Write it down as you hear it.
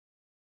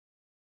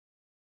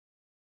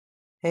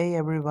Hey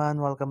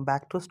everyone, welcome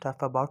back to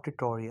Stuff About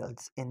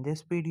Tutorials. In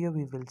this video,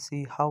 we will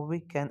see how we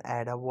can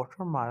add a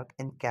watermark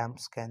in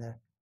Camscanner.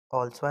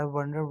 Also, I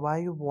wonder why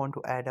you want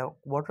to add a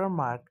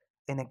watermark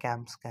in a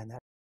Camscanner.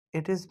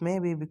 It is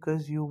maybe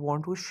because you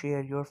want to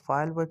share your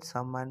file with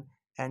someone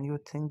and you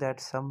think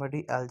that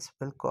somebody else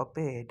will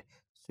copy it.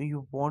 So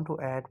you want to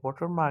add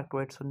watermark to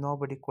it so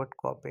nobody could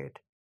copy it.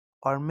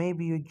 Or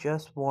maybe you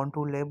just want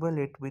to label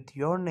it with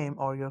your name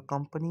or your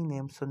company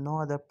name so no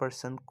other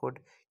person could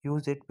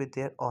use it with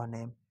their own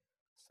name.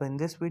 So in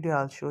this video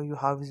I'll show you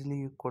how easily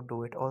you could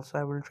do it. Also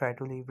I will try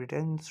to leave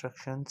written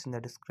instructions in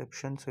the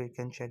description so you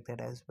can check that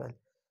as well.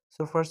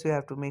 So first you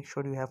have to make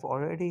sure you have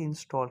already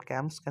installed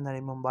Camscanner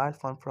in mobile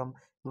phone from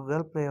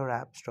Google Play or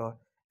App Store,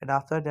 and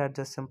after that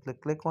just simply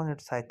click on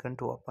its icon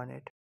to open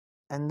it.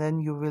 And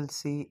then you will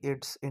see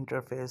its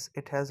interface.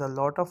 It has a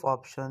lot of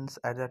options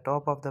at the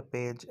top of the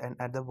page and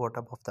at the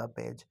bottom of the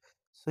page.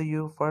 So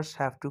you first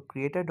have to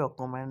create a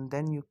document,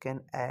 then you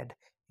can add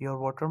your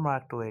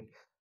watermark to it.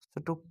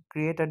 So to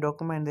create a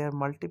document, there are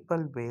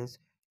multiple ways.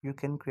 You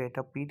can create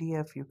a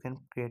PDF, you can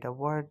create a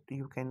Word,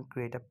 you can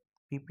create a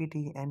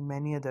PPT and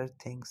many other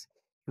things.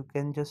 You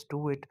can just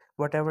do it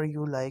whatever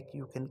you like,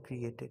 you can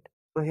create it.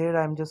 So here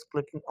I'm just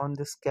clicking on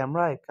this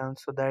camera icon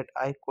so that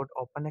I could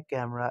open a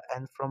camera,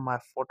 and from my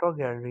photo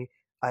gallery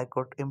I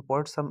could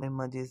import some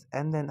images,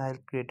 and then I'll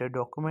create a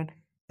document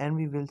and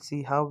we will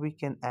see how we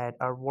can add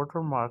our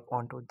watermark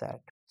onto that.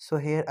 So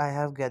here I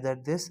have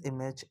gathered this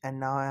image and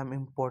now I am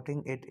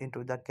importing it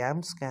into the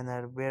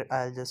Camscanner, where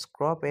I'll just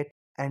crop it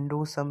and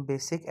do some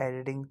basic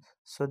editing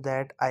so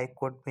that I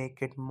could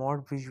make it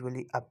more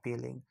visually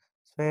appealing.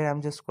 So here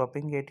I'm just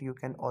cropping it. You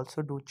can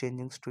also do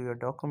changings to your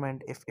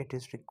document if it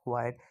is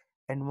required.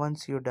 And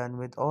once you're done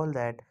with all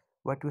that,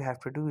 what you have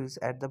to do is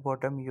at the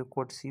bottom you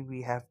could see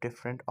we have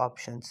different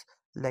options,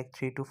 like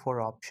 3 to 4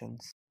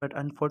 options. But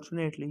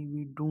unfortunately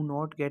we do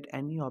not get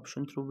any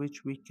option through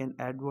which we can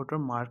add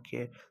watermark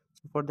here.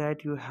 So for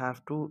that you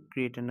have to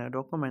create a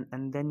document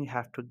and then you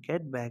have to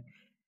get back,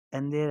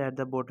 and there at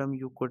the bottom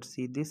you could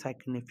see this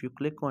icon. If you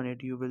click on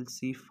it you will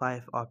see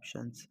 5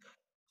 options.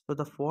 So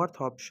the fourth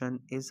option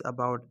is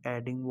about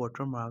adding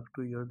watermark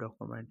to your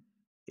document.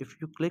 If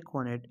you click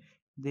on it,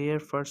 there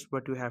first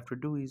what you have to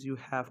do is you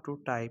have to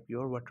type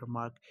your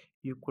watermark.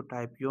 You could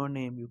type your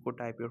name, you could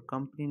type your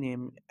company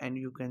name, and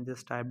you can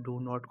just type do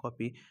not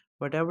copy.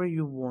 Whatever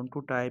you want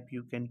to type,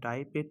 you can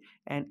type it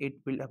and it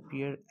will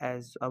appear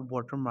as a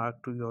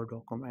watermark to your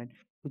document.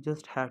 You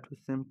just have to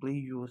simply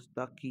use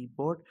the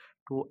keyboard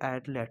to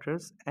add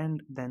letters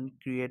and then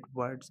create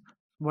words.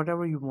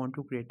 Whatever you want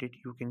to create it,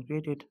 you can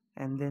create it,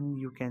 and then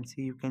you can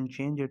see you can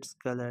change its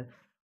color.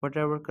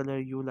 Whatever color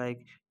you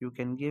like, you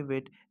can give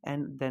it,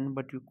 and then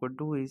what you could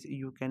do is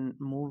you can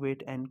move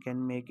it and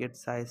can make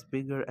its size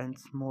bigger and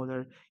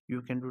smaller.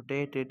 You can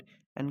rotate it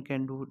and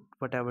can do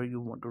whatever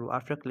you want to do.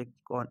 After click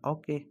on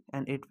OK,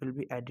 and it will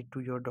be added to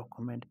your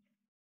document.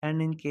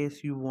 And in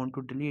case you want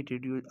to delete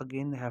it, you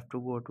again have to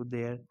go to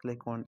there,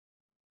 click on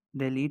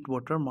delete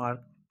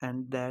watermark,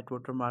 and that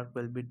watermark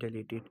will be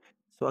deleted.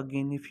 So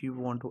again, if you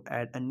want to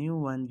add a new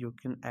one, you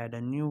can add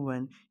a new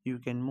one. You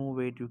can move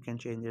it, you can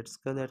change its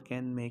color,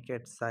 can make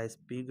its size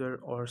bigger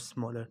or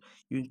smaller.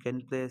 You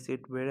can place it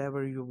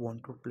wherever you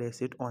want to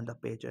place it on the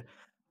page.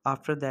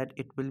 After that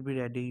it will be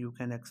ready. You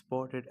can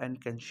export it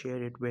and can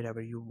share it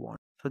wherever you want.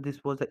 So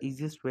this was the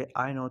easiest way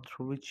I know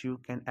through which you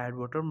can add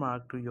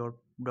watermark to your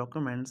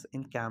documents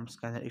in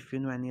Camscanner. If you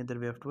know any other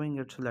way of doing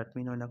it, so let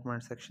me know in the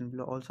comment section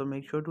below. Also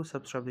make sure to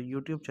subscribe the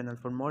YouTube channel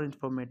for more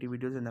informative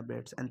videos and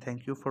updates, and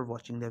thank you for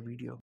watching the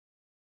video.